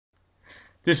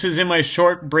This is in my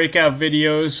short breakout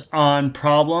videos on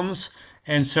problems.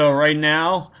 And so right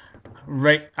now,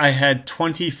 I had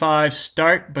 25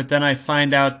 start, but then I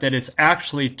find out that it's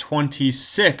actually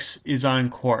 26 is on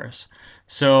course.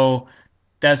 So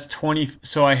that's 20.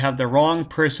 So I have the wrong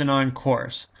person on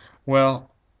course.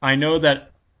 Well, I know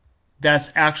that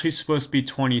that's actually supposed to be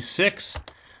 26.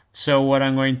 So what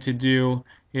I'm going to do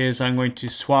is I'm going to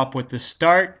swap with the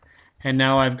start, and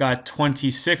now I've got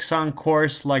 26 on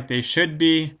course like they should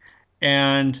be,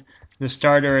 and the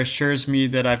starter assures me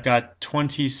that I've got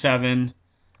 27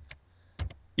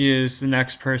 is the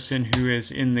next person who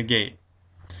is in the gate.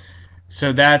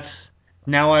 So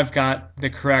now I've got the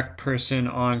correct person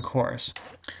on course.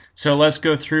 So let's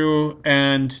go through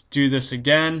and do this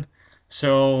again.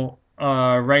 So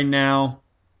right now,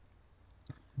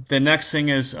 the next thing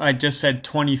is I just said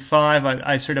 25.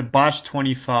 I sort of botched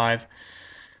 25.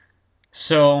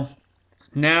 So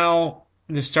now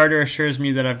the starter assures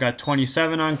me that I've got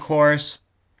 27 on course.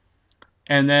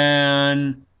 And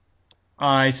then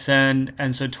I send,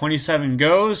 and so 27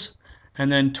 goes,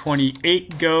 and then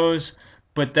 28 goes,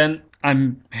 but then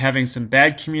I'm having some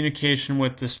bad communication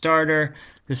with the starter.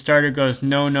 The starter goes,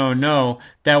 no, no, no,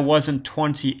 that wasn't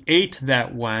 28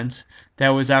 that went, that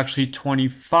was actually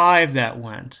 25 that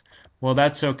went. Well,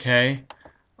 that's okay.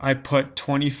 I put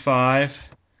 25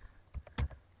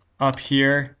 up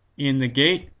here in the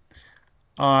gate.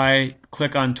 I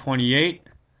click on 28.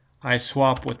 I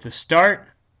swap with the start.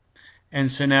 And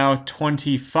so now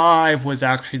 25 was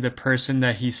actually the person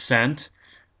that he sent,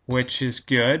 which is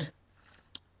good.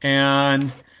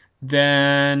 And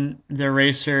then the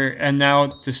racer, and now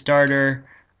the starter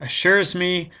assures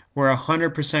me we're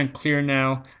 100% clear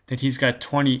now that he's got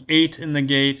 28 in the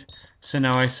gate. So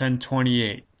now I send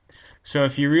 28. So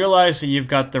if you realize that you've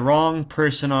got the wrong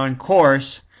person on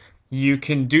course, you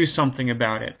can do something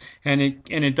about it. And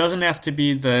it doesn't have to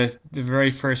be the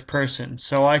very first person.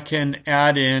 So I can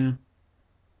add in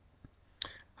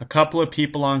a couple of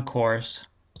people on course,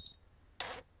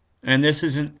 and this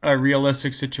isn't a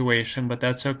realistic situation, but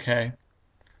that's okay.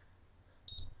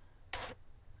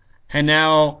 And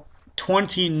now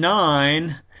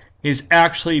 29 is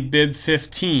actually bib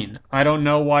 15. I don't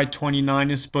know why 29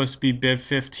 is supposed to be bib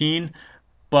 15,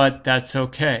 but that's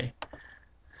okay.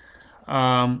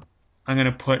 I'm going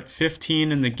to put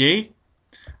 15 in the gate.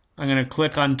 I'm going to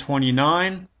click on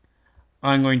 29.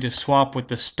 I'm going to swap with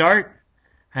the start.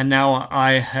 And now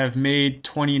I have made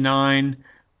 29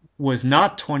 was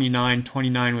not 29,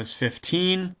 29 was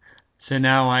 15. So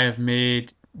now I have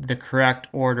made the correct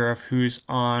order of who's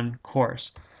on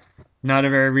course. Not a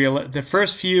very real. The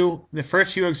first few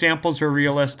examples were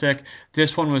realistic.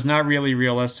 This one was not really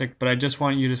realistic, but I just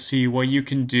want you to see what you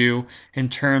can do in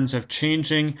terms of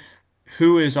changing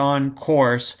who is on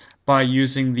course by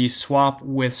using the Swap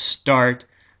with Start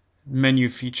menu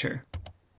feature.